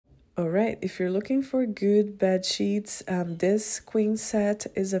All right, if you're looking for good bed sheets, this queen set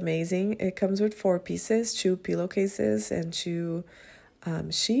is amazing. It comes with 4 pieces, 2 pillowcases, and 2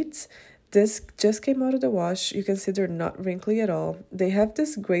 sheets. This just came out of the wash. You can see they're not wrinkly at all. They have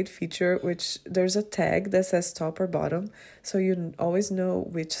this great feature, which there's a tag that says top or bottom, so you always know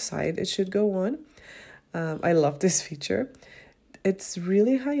which side it should go on. I love this feature. It's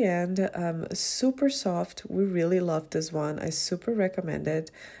really high-end, super soft. We really love this one. I super recommend it.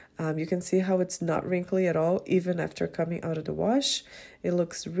 You can see how it's not wrinkly at all, even after coming out of the wash. It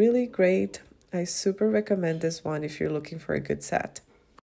looks really great. I super recommend this one if you're looking for a good set.